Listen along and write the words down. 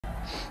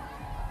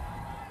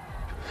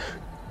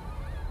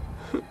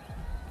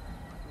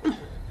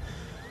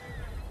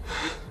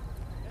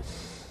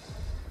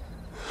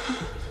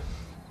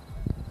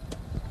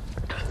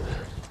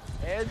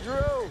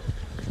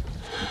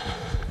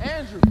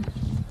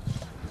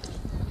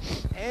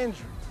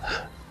Andrew.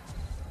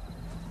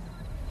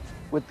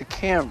 With the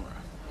camera.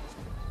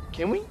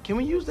 Can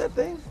we use that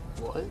thing?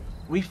 What?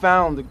 We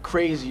found the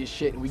craziest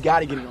shit and we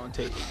gotta get it on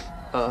tape.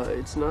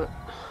 It's not.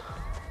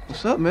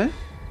 What's up, man?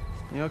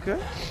 You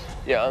okay?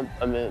 Yeah,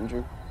 I'm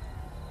Andrew.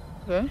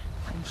 Okay.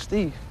 I'm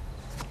Steve.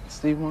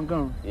 Steve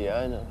Montgomery. Yeah,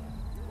 I know.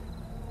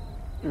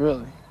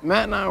 Really?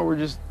 Matt and I were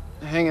just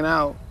hanging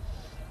out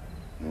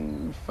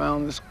and we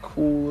found this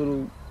cool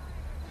little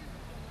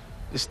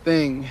this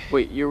thing.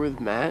 Wait, you're with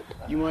Matt?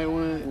 You might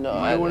want to. No,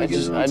 I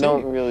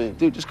don't really.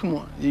 Dude, just come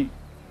on.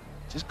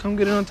 Just come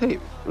get it on tape.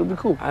 It'll be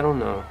cool. I don't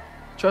know.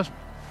 Trust me.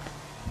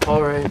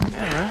 All right.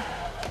 Yeah.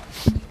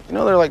 You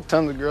know there are like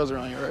tons of girls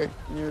around here, right?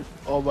 And you're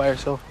all by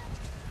yourself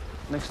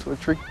next to a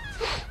tree.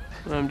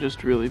 I'm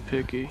just really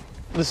picky.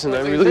 Listen, Wait,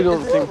 I really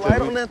don't think that.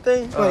 Light on that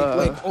thing?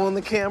 Like on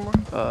the camera?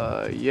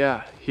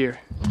 Yeah. Here.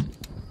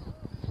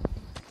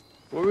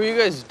 What were you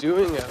guys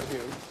doing out here?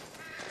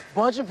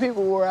 Bunch of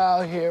people were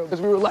out here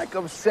because we were like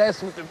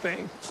obsessed with the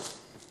thing.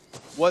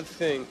 What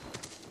thing?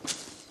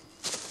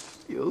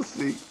 You'll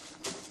see.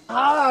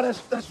 Ah,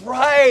 that's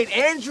right,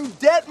 Andrew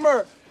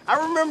Detmer.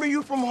 I remember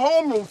you from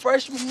homeroom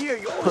freshman year.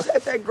 You always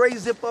had that gray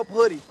zip-up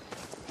hoodie.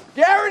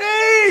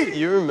 Garrity!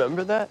 You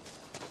remember that?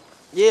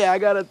 Yeah, I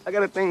got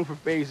a thing for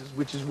faces,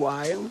 which is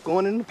why I'm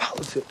going into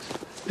politics.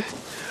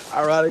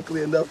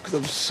 Ironically enough, because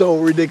I'm so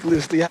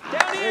ridiculously Down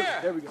here!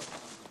 There we go.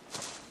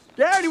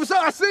 Garrity, what's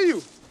up? I see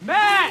you.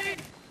 Matt!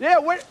 Yeah,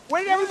 where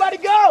did everybody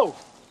go?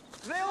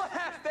 They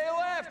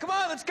left. Come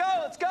on, let's go.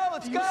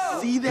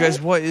 See that?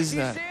 Guys, what is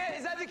that? See it?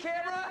 Is that the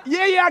camera?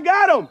 Yeah, I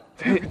got him.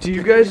 Hey, do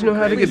you guys know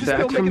how to get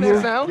back from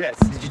here? Sound? Yes.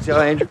 Did you tell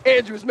Andrew?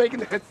 Andrew's making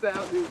that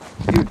sound, dude.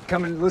 Dude,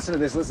 come and listen to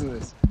this. Listen to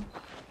this.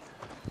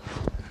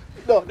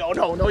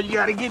 No, you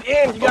gotta get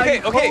in. You gotta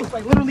get close,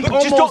 like literally Look,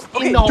 almost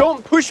just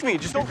don't push me.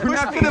 Just don't push me. We're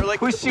not gonna Like,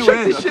 push you check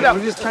in. this shit out.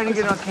 We're just trying to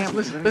get it on camera.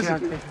 Listen.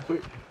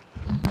 Wait.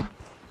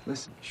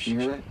 Listen. You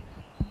hear that?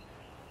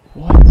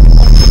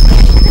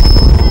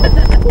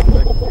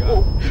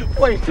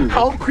 Wait,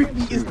 how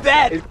creepy is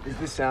that? Is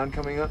the sound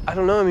coming up? I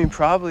don't know. I mean,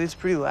 probably. It's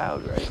pretty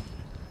loud, right?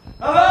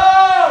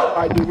 All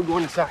right, dude, we're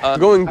going inside.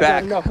 Going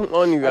back. I gotta know. Come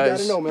on, you I guys.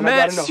 gotta know, man. I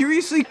Matt, gotta know.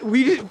 seriously,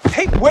 we did.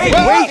 Hey, wait,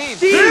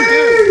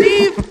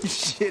 Steve.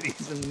 Shit,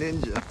 he's a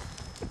ninja.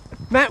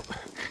 Matt.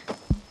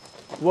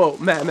 Whoa,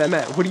 Matt,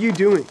 what are you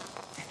doing?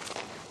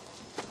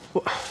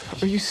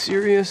 Are you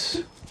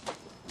serious?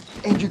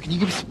 Andrew, can you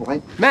give us some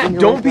light? Matt,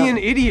 don't be an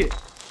idiot.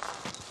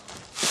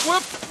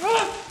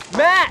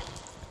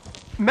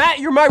 Matt,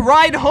 you're my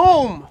ride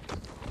home.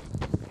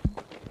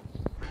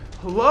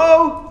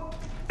 Hello?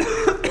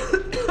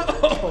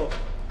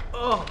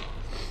 oh,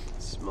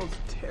 it smells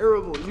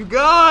terrible. You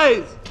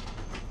guys!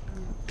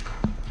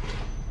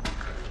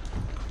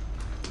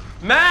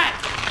 Matt!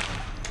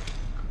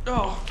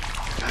 Oh.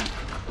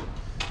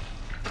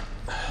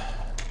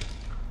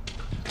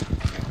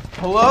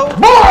 Hello?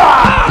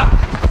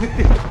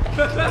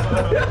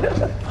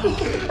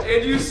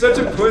 Andrew's such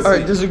a pussy. All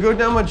right, does it go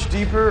down much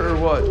deeper or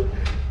what?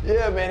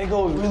 Yeah, man, it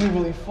goes really,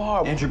 really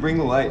far. Andrew, bring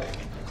the light.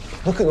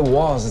 Look at the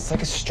walls. It's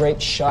like a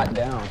straight shot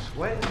down.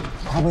 What?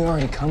 Probably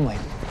already come like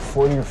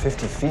 40 or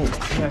 50 feet.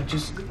 Yeah,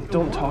 just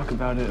don't talk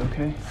about it,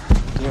 okay?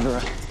 You ever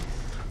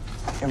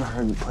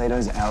heard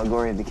Plato's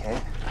allegory of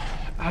decay?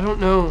 I don't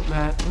know,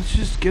 Matt. Let's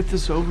just get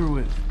this over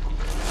with.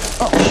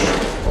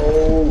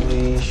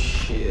 Holy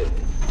shit.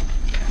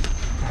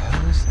 What the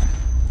hell is that?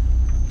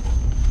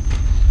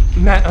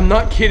 Matt, I'm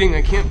not kidding.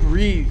 I can't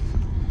breathe.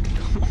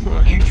 Come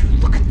on. Andrew,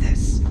 look at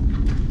this.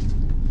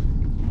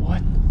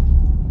 What?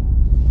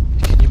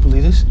 Can you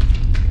believe this?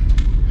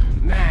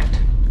 Matt.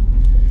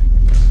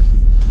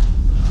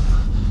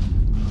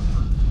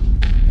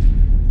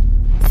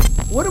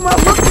 What am I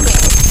looking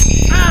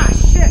at? Ah,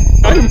 shit!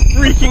 I'm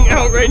freaking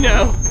out right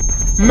now.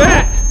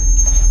 Matt!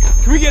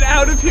 Can we get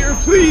out of here,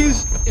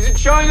 please? Is it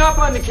showing up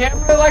on the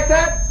camera like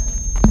that?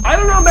 I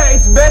don't know, Matt.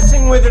 It's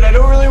messing with it. I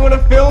don't really want to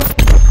film.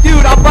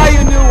 Dude, I'll buy you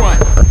a new one.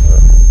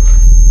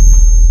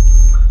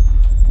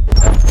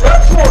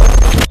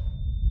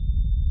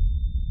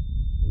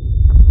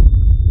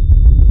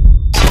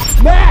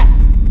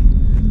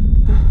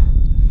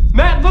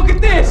 Matt, look at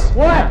this!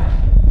 What?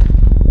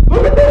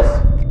 Look at this!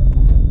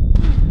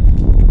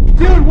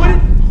 Dude, what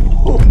is...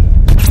 Oh.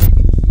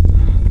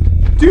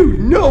 Dude,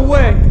 no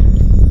way!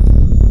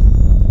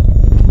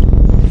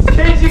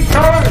 Changing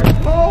colors!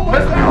 Oh my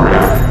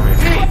god!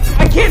 Hey,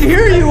 I can't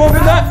hear you over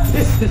that!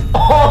 This is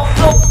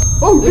awesome!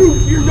 Oh,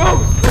 dude, your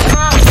nose!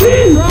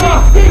 Steve!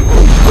 Steve!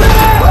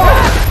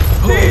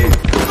 Steve!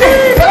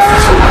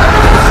 Steve!